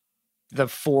the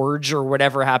forge or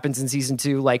whatever happens in season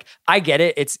 2. Like, I get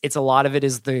it. It's a lot of it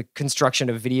is the construction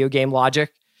of video game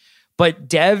logic, but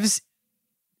Devs,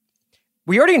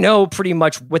 we already know pretty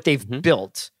much what they've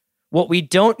built. What we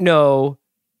don't know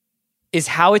is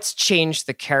how it's changed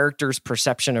the character's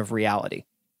perception of reality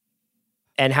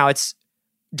and how it's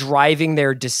driving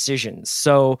their decisions.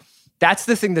 So that's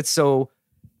the thing that's so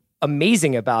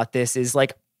amazing about this is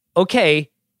like, okay,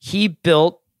 he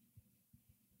built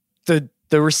the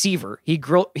receiver. He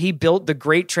built the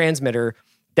great transmitter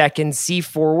that can see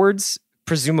forwards,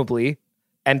 presumably,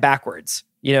 and backwards.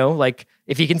 You know, like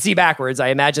if he can see backwards, I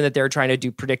imagine that they're trying to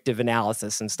do predictive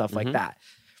analysis and stuff like that.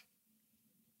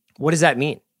 What does that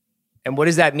mean? And what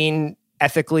does that mean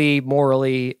ethically,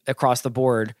 morally, across the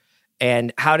board?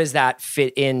 And how does that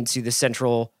fit into the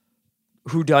central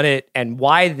whodunit and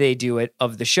why they do it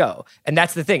of the show? And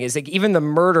that's the thing, is like even the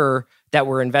murder that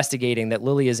we're investigating, that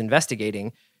Lily is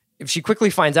investigating, if she quickly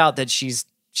finds out that she's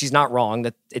not wrong,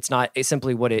 that it's not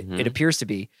simply what it appears to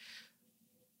be.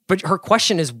 But her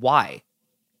question is why?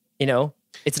 You know,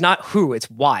 it's not who,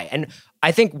 it's why. And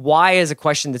I think why is a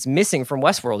question that's missing from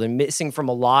Westworld and missing from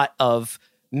a lot of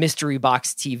mystery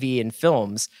box TV and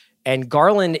films. And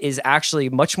Garland is actually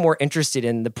much more interested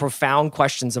in the profound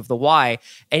questions of the why.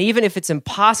 And even if it's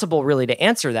impossible really to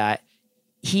answer that,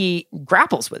 he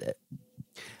grapples with it.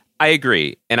 I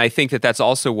agree. And I think that that's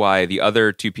also why the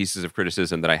other two pieces of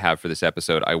criticism that I have for this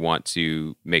episode, I want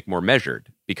to make more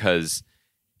measured, because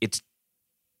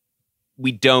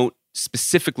we don't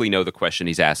specifically know the question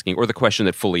he's asking or the question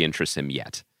that fully interests him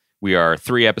yet. We are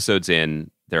 3 episodes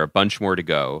in. There are a bunch more to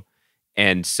go.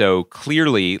 And so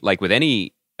clearly, like with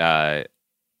any, I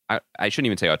shouldn't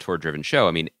even say auteur-driven show.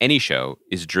 I mean, any show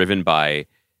is driven by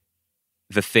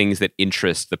the things that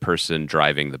interest the person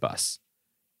driving the bus.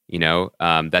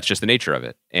 That's just the nature of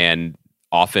it. And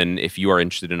often, if you are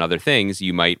interested in other things,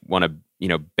 you might want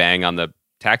to, bang on the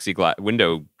taxi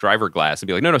window driver glass and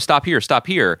be like, no, stop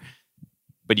here.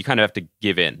 But you kind of have to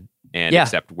give in and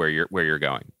accept where you're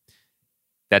going.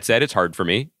 That said, it's hard for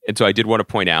me. And so I did want to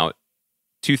point out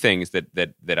 2 things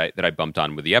that I bumped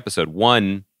on with the episode.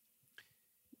 One,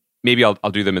 maybe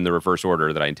I'll do them in the reverse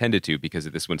order that I intended to, because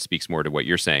this one speaks more to what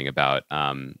you're saying about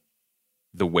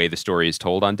the way the story is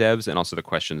told on Devs, and also the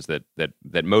questions that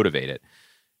motivate it.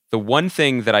 The one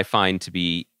thing that I find to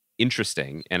be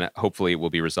interesting, and hopefully it will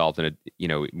be resolved in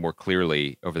more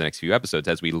clearly over the next few episodes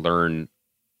as we learn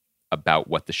about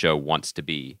what the show wants to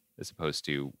be as opposed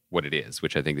to what it is,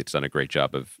 which I think it's done a great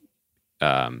job of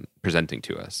presenting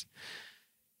to us.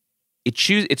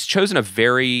 It's chosen a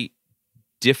very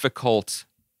difficult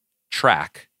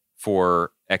track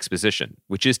for exposition,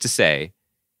 which is to say,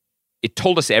 it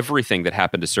told us everything that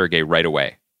happened to Sergei right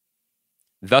away,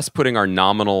 thus putting our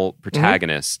nominal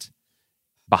protagonist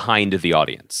behind the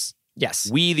audience. Yes.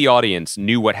 We, the audience,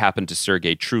 knew what happened to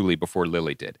Sergei truly before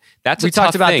Lily did. We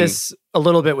talked about this a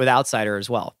little bit with Outsider as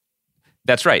well.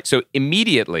 That's right. So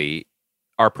immediately,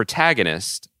 our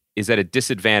protagonist is at a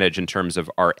disadvantage in terms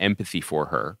of our empathy for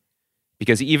her,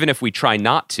 because even if we try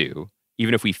not to,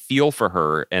 even if we feel for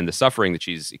her and the suffering that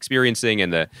she's experiencing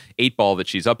and the 8-ball that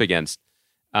she's up against,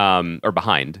 or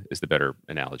behind is the better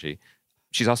analogy,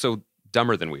 she's also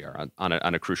dumber than we are on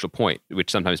a crucial point, which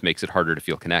sometimes makes it harder to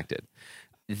feel connected.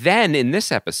 Then in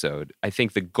this episode, I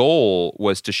think the goal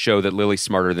was to show that Lily's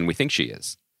smarter than we think she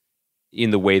is,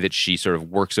 in the way that she sort of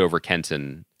works over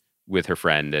Kenton with her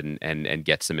friend and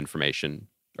gets some information,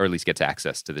 or at least gets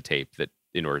access to the tape that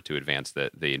in order to advance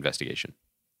the investigation.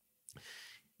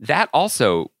 That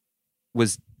also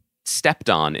was stepped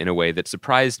on in a way that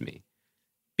surprised me,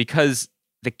 because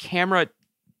the camera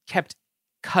kept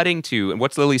cutting to, and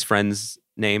what's Lily's friend's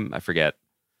name? I forget.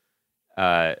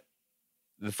 The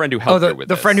friend who helped her with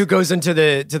the this. friend who goes into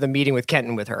the meeting with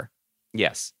Kenton with her.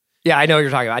 Yes. Yeah, I know what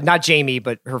you're talking about. Not Jamie,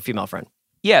 but her female friend.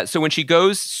 Yeah, so when she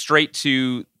goes straight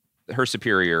to her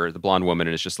superior, the blonde woman,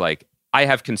 and is just like, I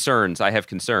have concerns.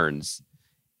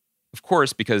 Of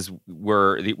course, because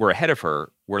we're ahead of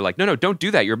her, we're like, no, don't do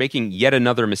that. You're making yet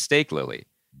another mistake, Lily.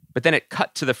 But then it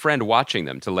cut to the friend watching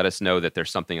them to let us know that there's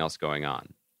something else going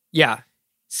on. Yeah.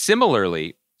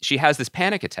 Similarly, she has this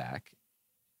panic attack,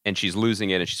 and she's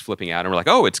losing it, and she's flipping out, and we're like,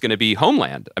 oh, it's going to be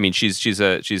Homeland. I mean, she's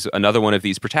another one of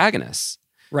these protagonists.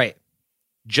 Right.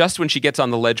 Just when she gets on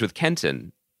the ledge with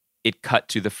Kenton, it cut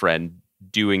to the friend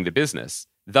doing the business,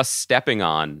 thus stepping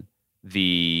on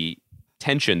the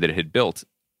tension that it had built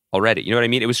already. You know what I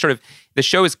mean? It was sort of, the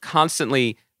show is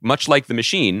constantly, much like The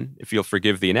Machine, if you'll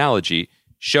forgive the analogy,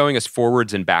 showing us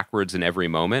forwards and backwards in every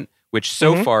moment, which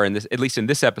so far, in this, at least in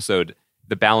this episode,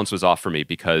 the balance was off for me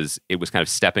because it was kind of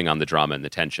stepping on the drama and the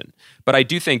tension. But I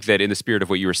do think that in the spirit of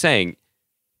what you were saying,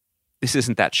 this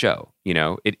isn't that show.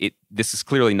 This is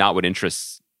clearly not what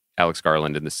interests Alex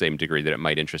Garland in the same degree that it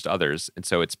might interest others. And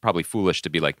so it's probably foolish to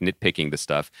be like nitpicking the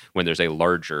stuff when there's a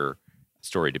larger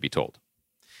story to be told.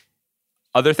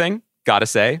 Other thing, gotta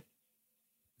say,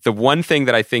 the one thing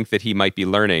that I think that he might be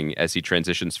learning as he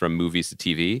transitions from movies to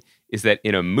TV is that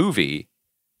in a movie,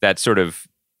 that sort of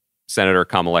Senator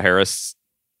Kamala Harris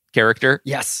character.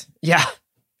 Yes. Yeah.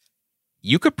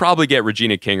 You could probably get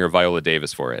Regina King or Viola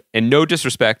Davis for it. And no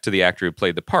disrespect to the actor who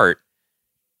played the part,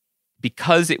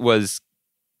 because it was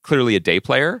clearly a day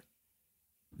player,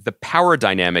 the power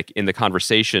dynamic in the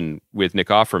conversation with Nick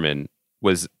Offerman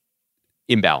was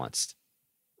imbalanced.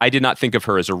 I did not think of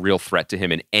her as a real threat to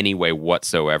him in any way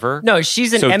whatsoever. No,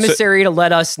 she's an emissary to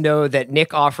let us know that Nick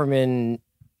Offerman,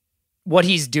 what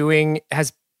he's doing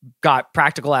has got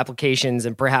practical applications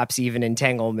and perhaps even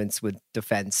entanglements with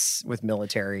defense, with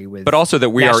military, with but also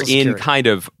that we are security. in kind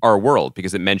of our world,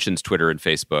 because it mentions Twitter and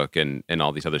Facebook and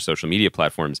all these other social media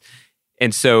platforms.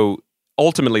 And so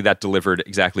ultimately that delivered,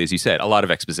 exactly as you said, a lot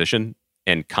of exposition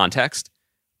and context,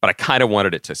 but I kind of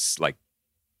wanted it to like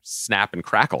snap and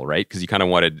crackle, right? Because you kind of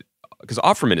wanted, because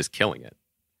Offerman is killing it.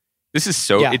 This is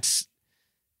so,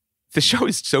 the show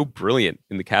is so brilliant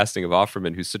in the casting of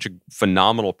Offerman, who's such a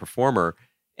phenomenal performer,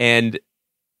 and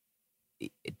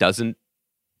it doesn't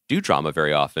do drama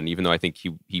very often, even though I think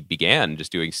he began just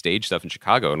doing stage stuff in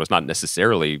Chicago and was not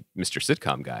necessarily Mr.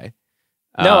 Sitcom guy.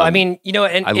 No, I mean, and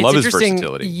I it's love his interesting.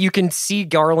 versatility. You can see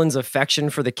Garland's affection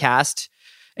for the cast,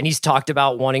 and he's talked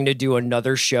about wanting to do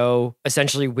another show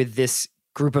essentially with this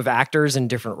group of actors in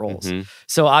different roles. Mm-hmm.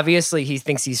 So obviously he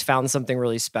thinks he's found something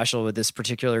really special with this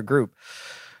particular group.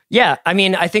 Yeah, I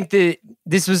mean, I think that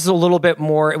this was a little bit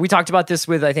more, we talked about this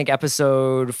with, I think,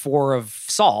 episode 4 of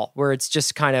Saul, where it's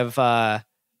just kind of,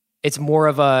 it's more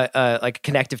of a like a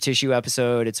connective tissue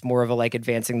episode. It's more of a like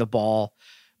advancing the ball,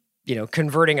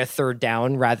 converting a third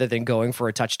down rather than going for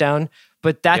a touchdown.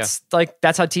 But that's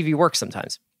that's how TV works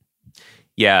sometimes.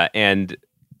 Yeah, and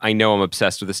I know I'm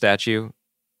obsessed with the statue.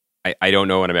 I don't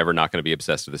know when I'm ever not going to be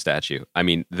obsessed with the statue. I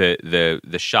mean, the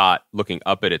shot looking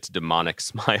up at its demonic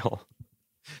smile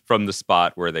from the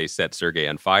spot where they set Sergei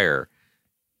on fire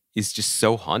is just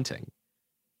so haunting.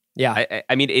 Yeah,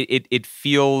 I mean, it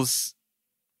feels.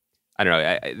 I don't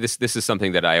know. This is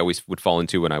something that I always would fall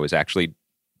into when I was actually,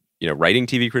 writing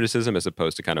TV criticism as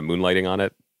opposed to kind of moonlighting on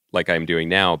it like I'm doing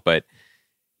now. But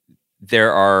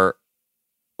there are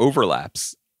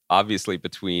overlaps, obviously,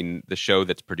 between the show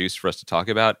that's produced for us to talk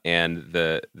about and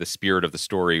the spirit of the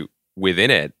story within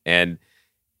it. And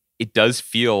it does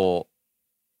feel,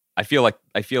 I feel like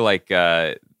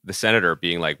the senator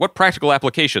being like, what practical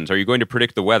applications are you going to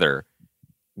predict the weather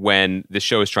when the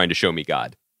show is trying to show me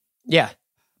God? Yeah.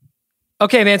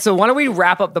 Okay, man. So why don't we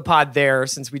wrap up the pod there,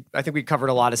 since I think we covered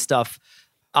a lot of stuff.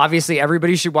 Obviously,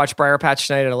 everybody should watch Briar Patch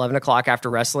tonight at 11 o'clock after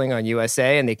wrestling on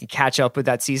USA, and they can catch up with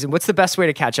that season. What's the best way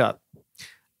to catch up?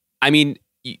 I mean,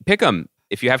 pick them.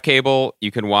 If you have cable, you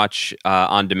can watch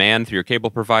on demand through your cable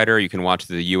provider. You can watch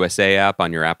the USA app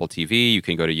on your Apple TV. You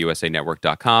can go to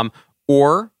usanetwork.com,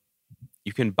 or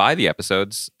you can buy the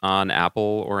episodes on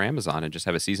Apple or Amazon and just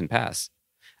have a season pass.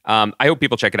 I hope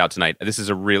people check it out tonight. This is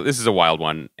a wild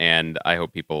one, and I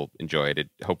hope people enjoy it. It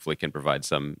hopefully can provide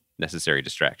some necessary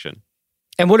distraction.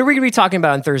 And what are we going to be talking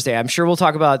about on Thursday? I'm sure we'll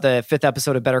talk about the 5th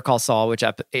episode of Better Call Saul, which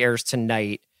airs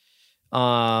tonight.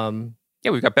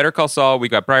 Yeah, we've got Better Call Saul. We've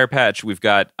got Briar Patch. We've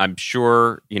got, I'm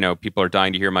sure, people are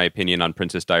dying to hear my opinion on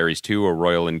Princess Diaries 2 or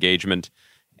Royal Engagement.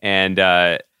 And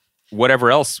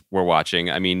whatever else we're watching.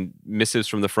 I mean, missives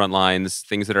from the front lines,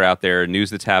 things that are out there, news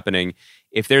that's happening.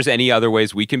 If there's any other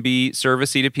ways we can be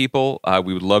servicey to people,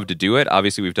 we would love to do it.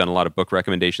 Obviously, we've done a lot of book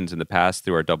recommendations in the past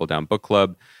through our Double Down Book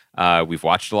Club. We've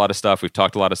watched a lot of stuff. We've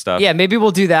talked a lot of stuff. Yeah, maybe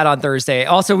we'll do that on Thursday.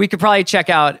 Also, we could probably check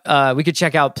out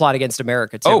Plot Against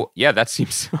America too. Oh, yeah, that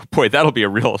seems, boy, that'll be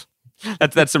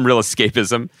that's some real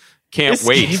escapism. Can't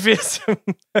wait.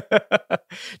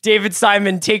 David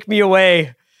Simon, take me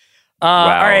away. Wow.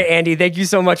 All right, Andy, thank you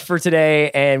so much for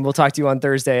today, and we'll talk to you on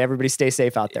Thursday. Everybody stay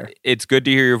safe out there. It's good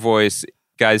to hear your voice.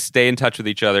 Guys, stay in touch with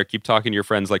each other. Keep talking to your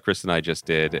friends like Chris and I just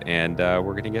did, and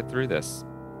we're going to get through this.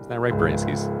 Isn't that right,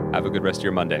 Bransky's? Have a good rest of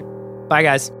your Monday. Bye,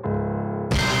 guys.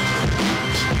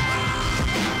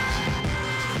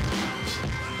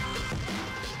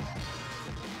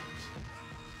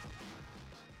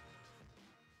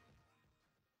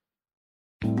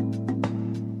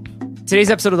 Today's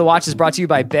episode of The Watch is brought to you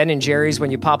by Ben & Jerry's.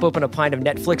 When you pop open a pint of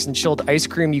Netflix and chilled ice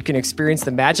cream, you can experience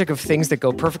the magic of things that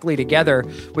go perfectly together.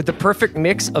 With the perfect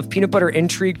mix of peanut butter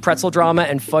intrigue, pretzel drama,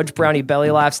 and fudge brownie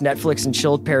belly laughs, Netflix and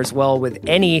chilled pairs well with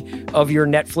any of your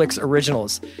Netflix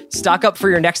originals. Stock up for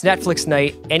your next Netflix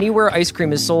night anywhere ice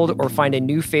cream is sold, or find a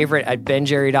new favorite at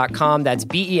benjerry.com. That's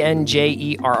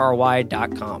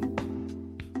BenJerry.com.